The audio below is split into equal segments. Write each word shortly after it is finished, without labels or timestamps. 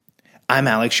I'm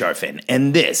Alex Sharfin,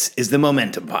 and this is the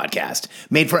Momentum Podcast,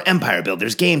 made for empire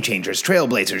builders, game changers,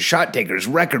 trailblazers, shot takers,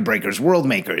 record breakers, world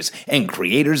makers, and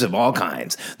creators of all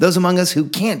kinds. Those among us who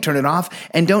can't turn it off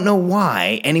and don't know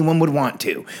why anyone would want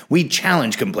to. We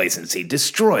challenge complacency,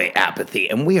 destroy apathy,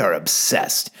 and we are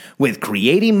obsessed with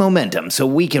creating momentum so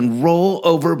we can roll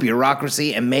over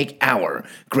bureaucracy and make our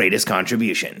greatest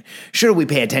contribution. Sure, we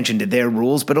pay attention to their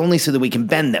rules, but only so that we can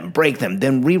bend them, break them,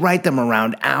 then rewrite them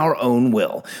around our own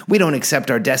will. We don't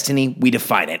accept our destiny, we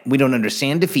define it. We don't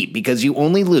understand defeat because you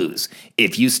only lose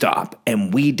if you stop,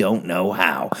 and we don't know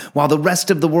how. While the rest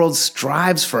of the world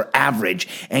strives for average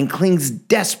and clings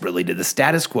desperately to the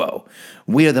status quo,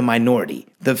 we are the minority,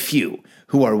 the few,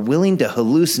 who are willing to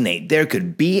hallucinate there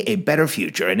could be a better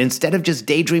future, and instead of just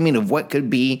daydreaming of what could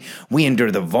be, we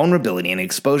endure the vulnerability and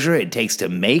exposure it takes to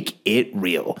make it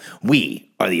real.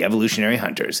 We are the evolutionary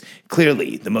hunters,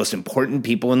 clearly the most important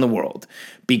people in the world,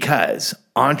 because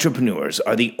entrepreneurs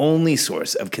are the only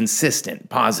source of consistent,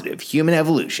 positive human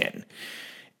evolution,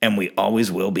 and we always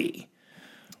will be.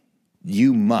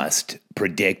 You must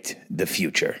predict the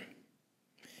future.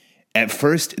 At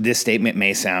first, this statement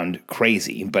may sound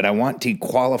crazy, but I want to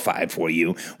qualify for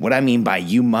you what I mean by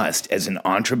you must, as an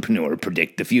entrepreneur,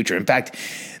 predict the future. In fact,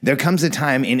 there comes a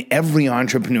time in every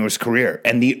entrepreneur's career,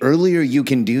 and the earlier you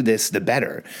can do this, the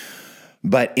better.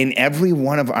 But in every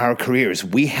one of our careers,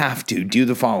 we have to do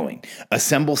the following: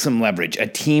 assemble some leverage, a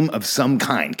team of some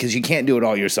kind, because you can't do it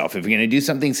all yourself. If you're going to do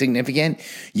something significant,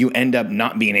 you end up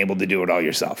not being able to do it all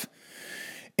yourself.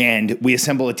 And we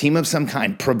assemble a team of some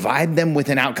kind, provide them with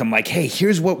an outcome like, hey,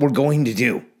 here's what we're going to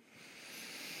do.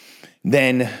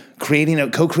 Then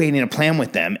co-creating a plan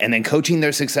with them and then coaching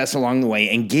their success along the way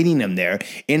and getting them there.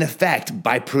 In effect,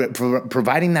 by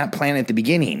providing that plan at the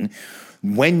beginning,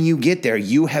 when you get there,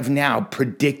 you have now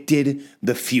predicted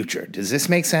the future. Does this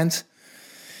make sense?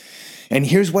 And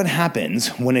here's what happens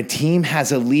when a team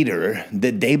has a leader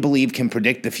that they believe can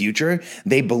predict the future.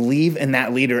 They believe in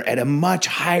that leader at a much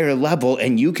higher level,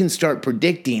 and you can start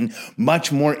predicting much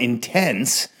more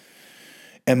intense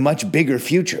and much bigger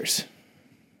futures.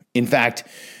 In fact,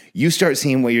 you start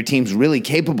seeing what your team's really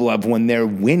capable of when they're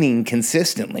winning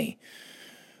consistently.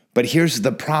 But here's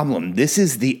the problem. This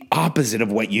is the opposite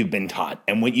of what you've been taught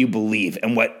and what you believe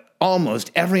and what almost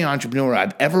every entrepreneur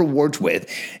I've ever worked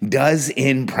with does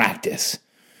in practice.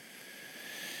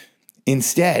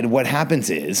 Instead, what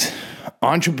happens is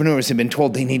entrepreneurs have been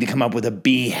told they need to come up with a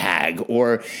BHAG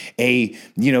or a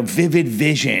vivid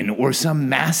vision or some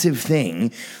massive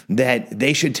thing that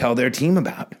they should tell their team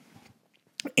about.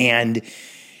 And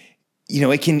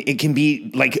it can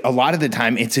be like, a lot of the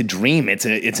time it's a dream, it's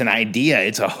an idea,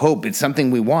 it's a hope, it's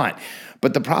something we want.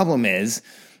 But the problem is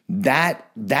that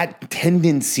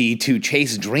tendency to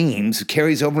chase dreams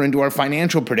carries over into our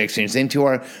financial predictions, into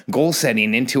our goal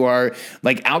setting, into our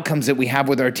outcomes that we have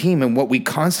with our team. And what we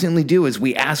constantly do is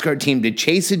we ask our team to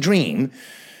chase a dream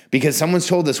because someone's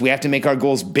told us we have to make our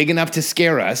goals big enough to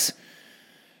scare us.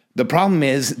 The problem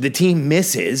is the team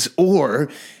misses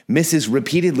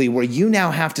repeatedly, where you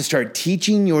now have to start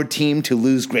teaching your team to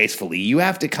lose gracefully. You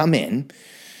have to come in,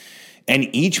 and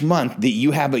each month that you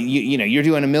have you're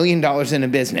doing $1 million in a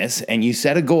business and you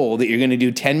set a goal that you're going to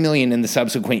do 10 million in the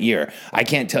subsequent year. I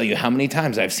can't tell you how many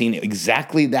times I've seen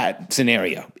exactly that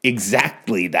scenario.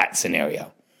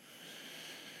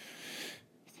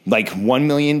 Like 1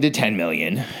 million to 10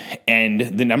 million. And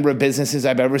the number of businesses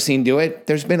I've ever seen do it,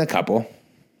 there's been a couple.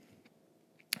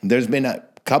 I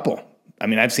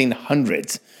mean, I've seen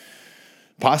hundreds,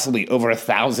 possibly over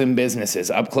 1,000 businesses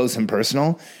up close and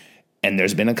personal. And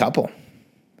there's been a couple.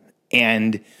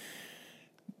 And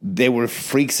they were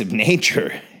freaks of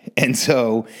nature. And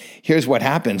so here's what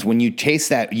happens when you chase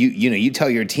that. You tell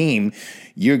your team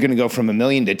you're going to go from 1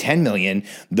 million to 10 million.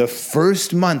 The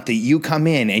first month that you come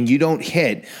in and you don't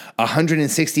hit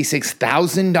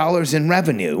 $166,000 in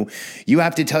revenue, you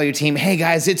have to tell your team, hey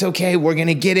guys, it's okay. We're going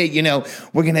to get it.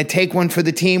 We're going to take one for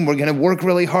the team. We're going to work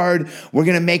really hard. We're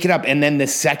going to make it up. And then the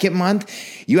second month,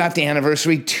 you have to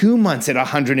anniversary 2 months at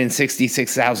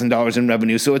 $166,000 in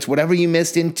revenue. So it's whatever you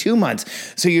missed in 2 months.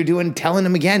 So you're telling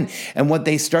them again. And what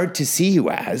they start to see you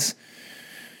as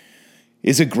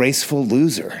is a graceful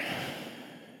loser.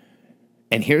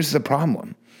 And here's the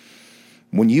problem.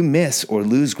 When you miss or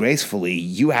lose gracefully,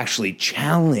 you actually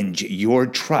challenge your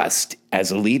trust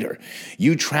as a leader.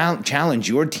 You challenge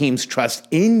your team's trust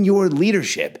in your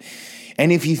leadership.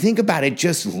 And if you think about it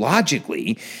just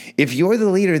logically, if you're the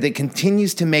leader that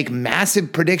continues to make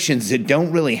massive predictions that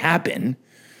don't really happen,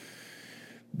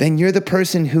 then you're the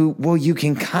person who, you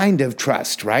can kind of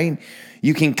trust, right?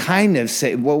 You can kind of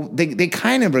say, they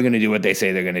kind of are going to do what they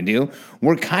say they're going to do.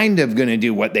 We're kind of going to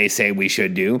do what they say we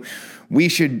should do. we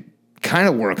should kind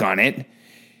of work on it.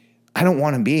 I don't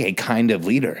want to be a kind of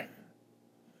leader.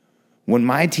 When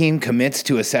my team commits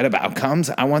to a set of outcomes,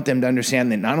 I want them to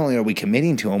understand that not only are we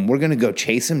committing to them, we're going to go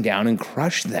chase them down and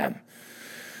crush them.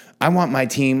 I want my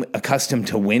team accustomed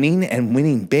to winning and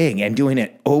winning big and doing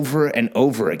it over and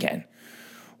over again.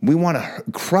 We want to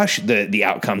crush the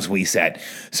outcomes we set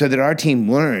so that our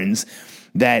team learns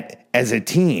that as a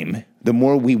team, the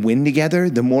more we win together,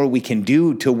 the more we can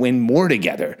do to win more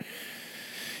together.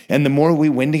 And the more we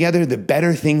win together, the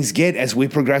better things get as we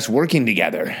progress working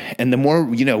together. And the more,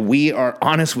 we are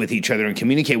honest with each other and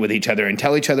communicate with each other and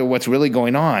tell each other what's really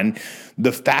going on,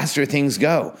 the faster things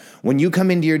go. When you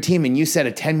come into your team and you set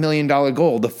a $10 million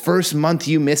goal, the first month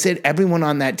you miss it, everyone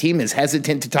on that team is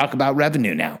hesitant to talk about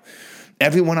revenue now.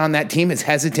 Everyone on that team is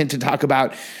hesitant to talk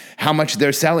about how much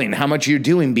they're selling, how much you're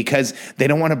doing, because they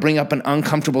don't want to bring up an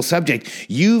uncomfortable subject.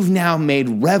 You've now made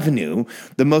revenue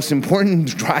the most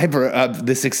important driver of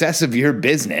the success of your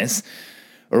business,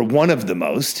 or one of the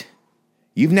most.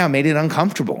 You've now made it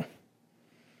uncomfortable.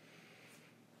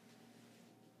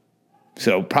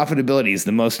 So profitability is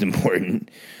the most important,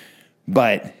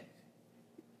 but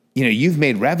you've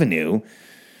made revenue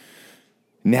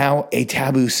now a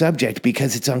taboo subject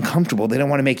because it's uncomfortable. They don't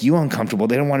want to make you uncomfortable.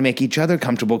 They don't want to make each other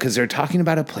comfortable because they're talking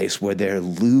about a place where they're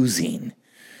losing.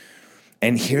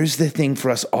 And here's the thing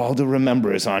for us all to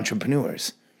remember as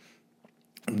entrepreneurs.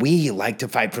 We like to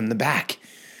fight from the back.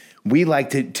 We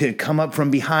like to come up from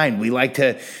behind. We like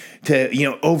to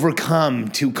overcome,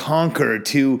 to conquer,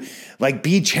 to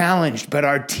be challenged. But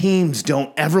our teams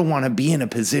don't ever want to be in a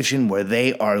position where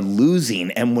they are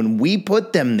losing. And when we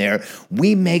put them there,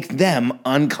 we make them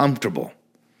uncomfortable.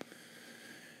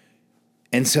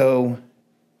 And so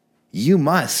you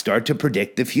must start to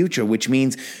predict the future, which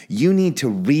means you need to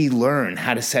relearn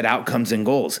how to set outcomes and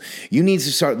goals. You need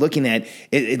to start looking at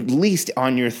least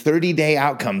on your 30-day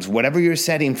outcomes, whatever you're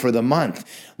setting for the month.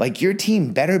 Your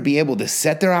team better be able to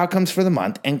set their outcomes for the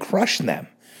month and crush them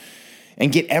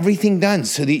and get everything done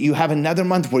so that you have another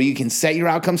month where you can set your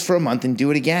outcomes for a month and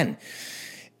do it again.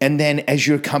 And then as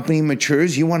your company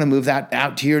matures, you want to move that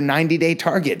out to your 90-day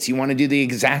targets. You want to do the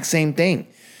exact same thing.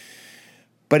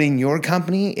 But in your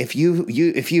company, if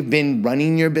you've been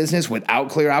running your business without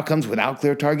clear outcomes, without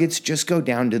clear targets, just go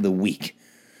down to the week.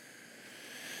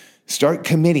 Start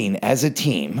committing as a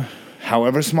team,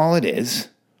 however small it is,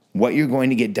 what you're going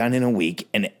to get done in a week,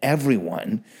 and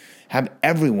have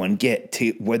everyone get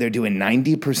to where they're doing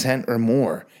 90% or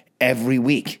more every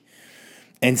week,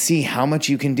 and see how much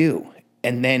you can do.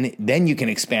 And then you can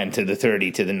expand to the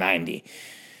 30, to the 90.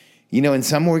 In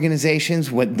some organizations,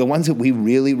 the ones that we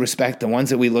really respect, the ones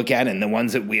that we look at and the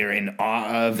ones that we are in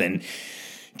awe of and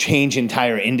change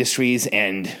entire industries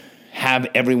and have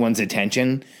everyone's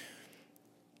attention,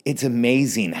 it's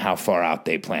amazing how far out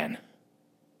they plan.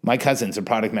 My cousin's a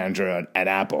product manager at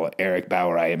Apple, Eric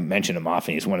Bauer. I mention him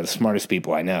often. He's one of the smartest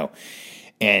people I know.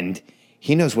 And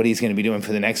he knows what he's going to be doing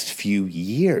for the next few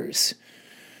years.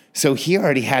 So he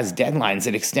already has deadlines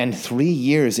that extend 3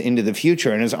 years into the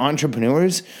future. And as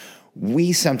entrepreneurs,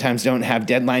 we sometimes don't have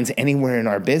deadlines anywhere in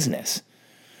our business.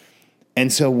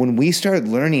 And so when we start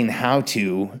learning how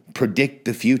to predict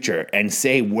the future and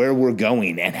say where we're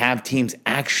going and have teams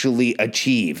actually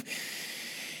achieve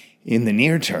in the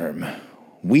near term,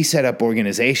 we set up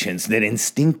organizations that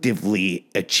instinctively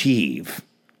achieve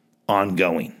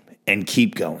ongoing and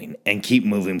keep going and keep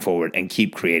moving forward and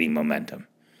keep creating momentum.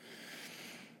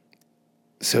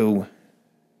 So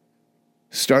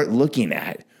start looking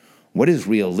at what is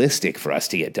realistic for us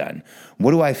to get done.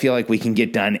 What do I feel like we can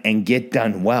get done and get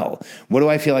done well? What do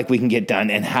I feel like we can get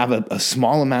done and have a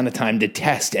small amount of time to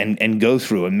test and go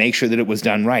through and make sure that it was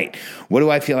done right? What do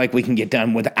I feel like we can get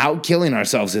done without killing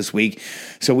ourselves this week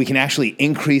so we can actually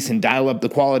increase and dial up the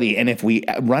quality? And if we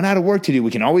run out of work to do,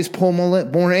 we can always pull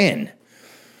more in.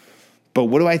 But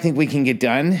what do I think we can get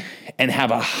done and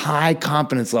have a high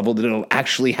confidence level that it'll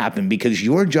actually happen? Because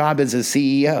your job as a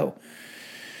CEO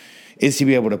is to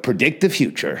be able to predict the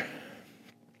future,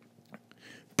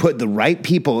 put the right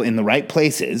people in the right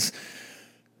places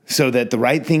so that the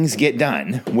right things get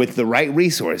done with the right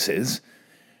resources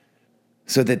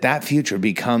so that that future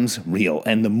becomes real.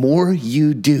 And the more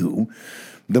you do,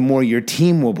 the more your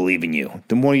team will believe in you,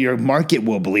 the more your market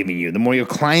will believe in you, the more your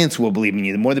clients will believe in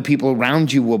you, the more the people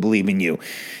around you will believe in you,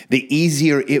 the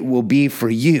easier it will be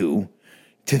for you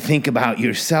to think about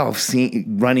yourself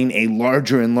running a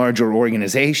larger and larger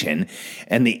organization,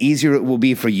 and the easier it will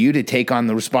be for you to take on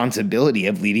the responsibility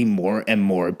of leading more and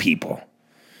more people.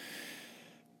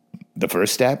 The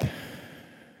first step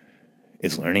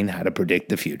is learning how to predict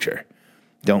the future.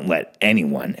 Don't let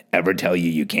anyone ever tell you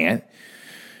you can't,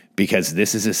 because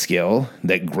this is a skill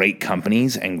that great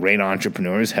companies and great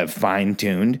entrepreneurs have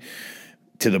fine-tuned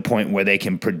to the point where they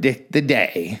can predict the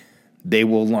day they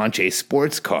will launch a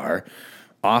sports car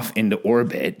off into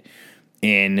orbit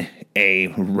in a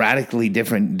radically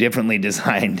differently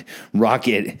designed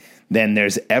rocket than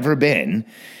there's ever been,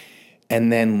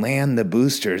 and then land the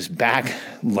boosters back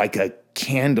like a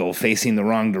candle facing the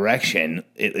wrong direction.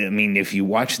 If you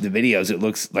watch the videos, it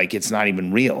looks like it's not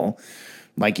even real,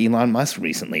 like Elon Musk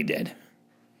recently did.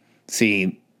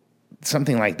 See,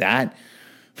 something like that,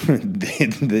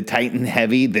 the Titan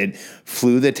Heavy that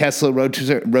flew the Tesla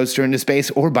Roadster into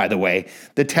space, or by the way,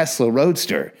 the Tesla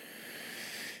Roadster,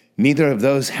 neither of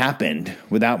those happened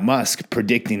without Musk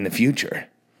predicting the future.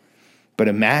 But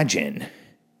imagine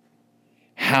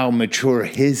how mature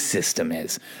his system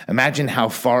is. Imagine how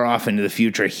far off into the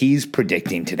future he's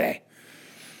predicting today.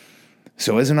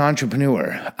 So as an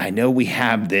entrepreneur, I know we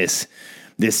have this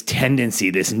tendency,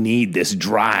 this need, this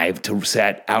drive to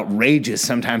set outrageous,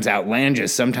 sometimes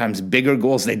outlandish, sometimes bigger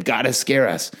goals. They've got to scare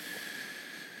us.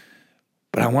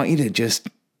 But I want you to just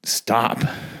stop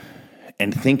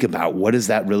and think about, what is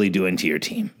that really doing to your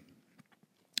team?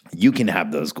 You can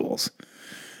have those goals.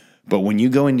 But when you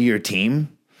go into your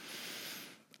team,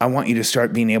 I want you to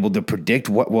start being able to predict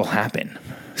what will happen.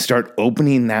 Start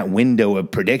opening that window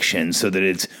of prediction so that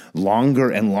it's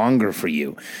longer and longer for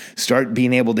you. Start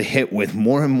being able to hit with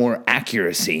more and more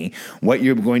accuracy what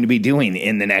you're going to be doing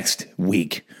in the next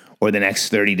week or the next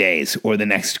 30 days or the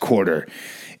next quarter,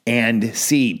 and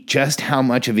see just how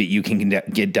much of it you can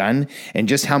get done and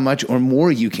just how much or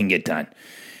more you can get done.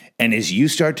 And as you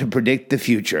start to predict the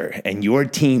future and your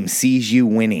team sees you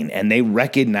winning and they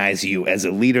recognize you as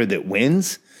a leader that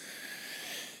wins,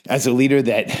 as a leader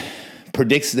that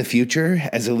predicts the future,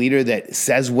 as a leader that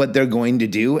says what they're going to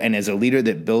do, and as a leader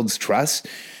that builds trust,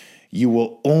 you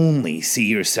will only see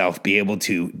yourself be able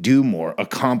to do more,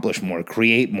 accomplish more,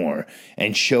 create more,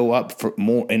 and show up for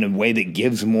more in a way that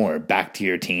gives more back to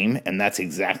your team. And that's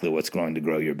exactly what's going to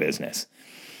grow your business.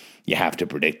 You have to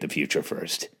predict the future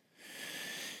first.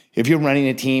 If you're running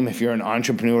a team, if you're an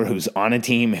entrepreneur who's on a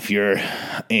team, if you're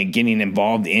getting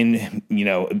involved in,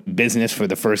 business for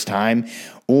the first time,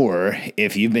 or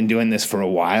if you've been doing this for a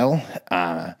while,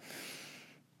 I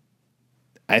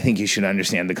think you should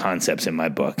understand the concepts in my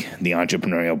book, The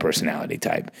Entrepreneurial Personality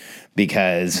Type,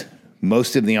 because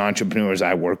most of the entrepreneurs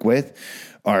I work with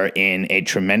are in a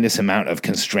tremendous amount of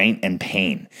constraint and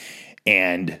pain.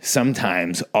 And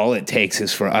sometimes all it takes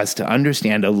is for us to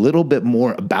understand a little bit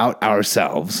more about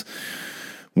ourselves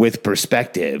with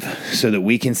perspective so that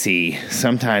we can see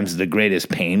sometimes the greatest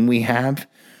pain we have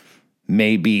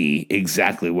may be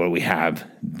exactly where we have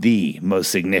the most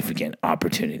significant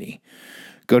opportunity.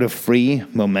 Go to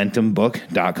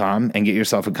freemomentumbook.com and get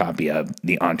yourself a copy of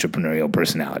The Entrepreneurial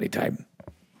Personality Type.